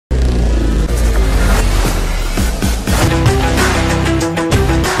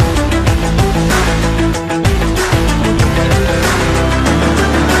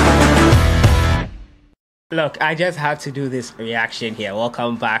Look, I just had to do this reaction here.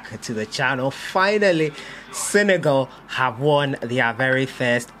 Welcome back to the channel. Finally, Senegal have won their very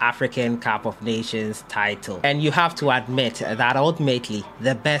first African Cup of Nations title. And you have to admit that ultimately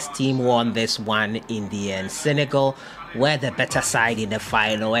the best team won this one in the end. Senegal were the better side in the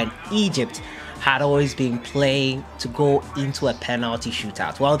final, and Egypt had always been playing to go into a penalty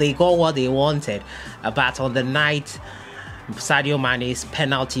shootout. Well, they got what they wanted, but on the night, Sadio Mane's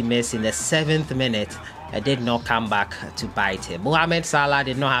penalty miss in the 7th minute did not come back to bite him. Mohamed Salah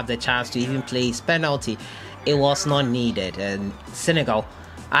did not have the chance to even play his penalty. It was not needed. And Senegal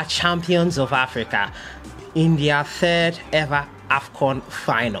are champions of Africa in their third ever AFCON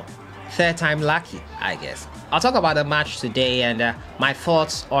final. Third time lucky, I guess. I'll talk about the match today and my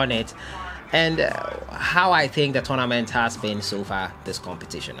thoughts on it, and how I think the tournament has been so far this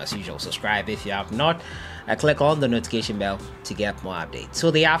competition. As usual, subscribe if you have not. Click on the notification bell to get more updates.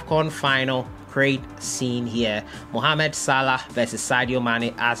 So the AFCON final, great scene here. Mohamed Salah versus Sadio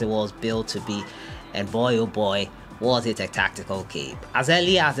Mane as it was built to be. And boy oh boy, was it a tactical game. As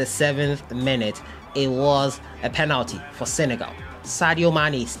early as the 7th minute, it was a penalty for Senegal. Sadio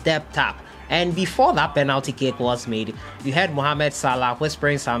Mane stepped up. And before that penalty kick was made, you heard Mohamed Salah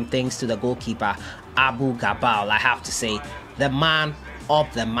whispering some things to the goalkeeper, Abu Gabal. I have to say, the man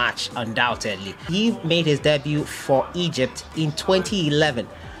of the match, undoubtedly. He made his debut for Egypt in 2011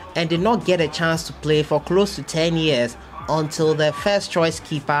 and did not get a chance to play for close to 10 years until the first choice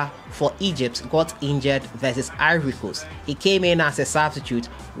keeper for Egypt got injured versus Ivory Coast. He came in as a substitute,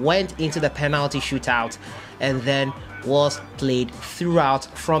 went into the penalty shootout, and then was played throughout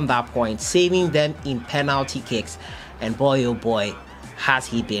from that point, saving them in penalty kicks. And boy oh boy, has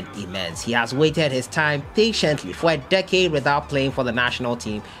he been immense. He has waited his time patiently for a decade without playing for the national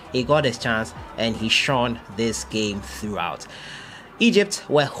team. He got his chance and he shone this game throughout. Egypt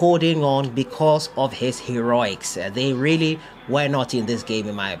were holding on because of his heroics. They really were not in this game,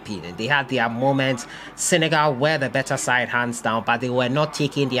 in my opinion. They had their moments. Senegal were the better side hands down, but they were not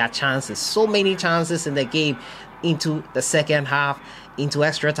taking their chances. So many chances in the game into the second half, into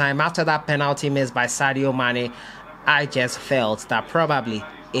extra time. After that penalty miss by Sadio Mane, I just felt that probably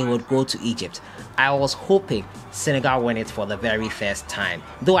it would go to Egypt. I was hoping Senegal win it for the very first time.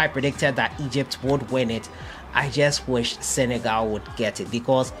 Though I predicted that Egypt would win it, I just wish Senegal would get it,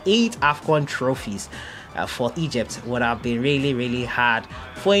 because 8 AFCON trophies for Egypt would have been really hard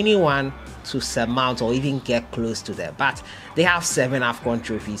for anyone to surmount or even get close to them. But they have 7 AFCON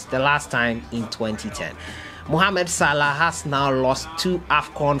trophies, the last time in 2010. Mohamed Salah has now lost 2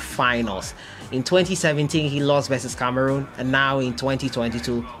 AFCON finals. In 2017, he lost versus Cameroon, and now in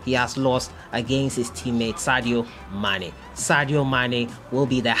 2022, he has lost against his teammate Sadio Mane. Sadio Mane will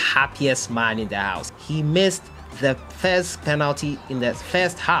be the happiest man in the house. He missed the first penalty in the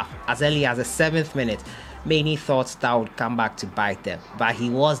first half as early as the 7th minute. Many thought that would come back to bite them, but he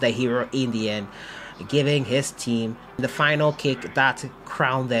was the hero in the end, giving his team the final kick that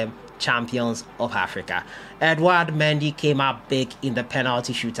crowned them champions of Africa. Edouard Mendy came up big in the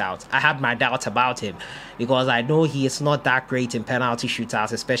penalty shootout. I had my doubts about him because I know he is not that great in penalty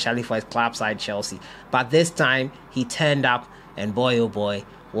shootouts, especially for his club side Chelsea. But this time he turned up, and boy oh boy,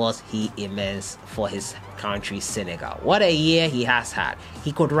 was he immense for his country, Senegal. What a year he has had.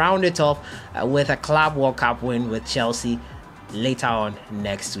 He could round it off with a Club World Cup win with Chelsea later on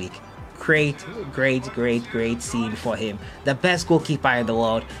next week. Great scene for him. The best goalkeeper in the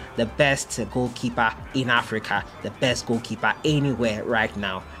world, the best goalkeeper in Africa, the best goalkeeper anywhere right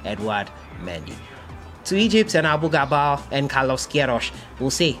now, Edouard Mendy. To Egypt and Abu Gabal and Carlos Queiroz will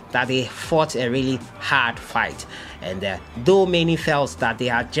say that they fought a really hard fight, and though many felt that they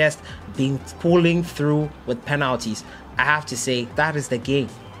had just been pulling through with penalties, I have to say that is the game.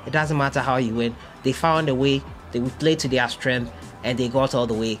 It doesn't matter how you win. They found a way, they would play to their strength, and they got all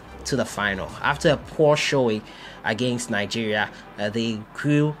the way to the final. After a poor showing against Nigeria, they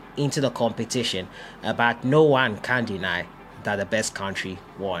grew into the competition, but no one can deny that the best country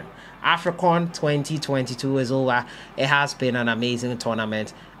won. AFCON 2022 is over. It has been an amazing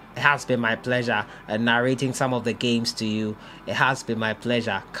tournament. It has been my pleasure narrating some of the games to you. It has been my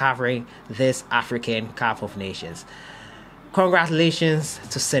pleasure covering this African Cup of Nations. Congratulations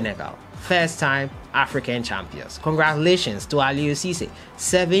to Senegal, first time African champions. Congratulations to Aliou Cisse,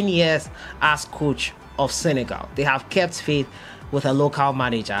 7 years as coach of Senegal. They have kept faith with a local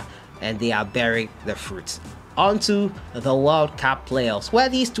manager and they are bearing the fruits. On to the World Cup playoffs, where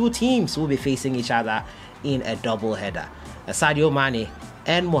these two teams will be facing each other in a doubleheader. Sadio Mane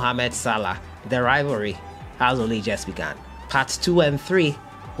and Mohamed Salah. The rivalry has only just begun. Parts 2 and 3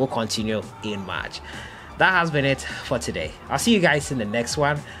 will continue in March. That has been it for today. I'll see you guys in the next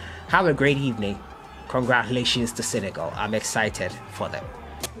one. Have a great evening. congratulations to Senegal. I'm excited for them.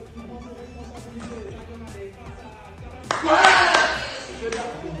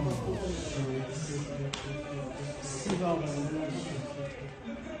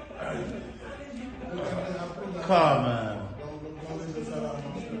 Come on.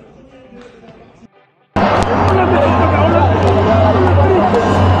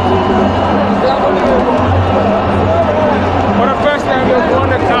 For the first time we won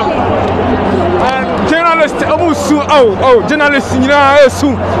the cup. And journalists, journalists,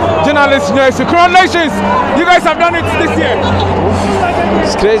 congratulations, you guys have done it this year.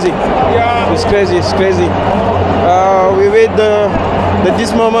 It's crazy. Yeah. It's crazy. It's crazy. We wait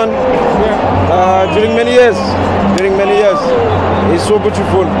this moment during many years. It's so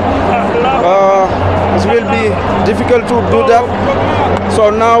beautiful. It will be difficult to do that. So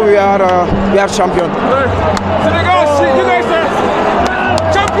now we are champion. Senegal, you guys are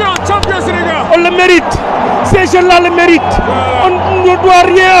champion Sénégal. On le mérite. Ces jeunes-là le méritent. On ne doit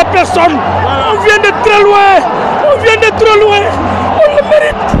rien à personne. On vient de très loin. On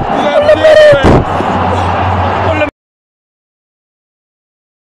le mérite.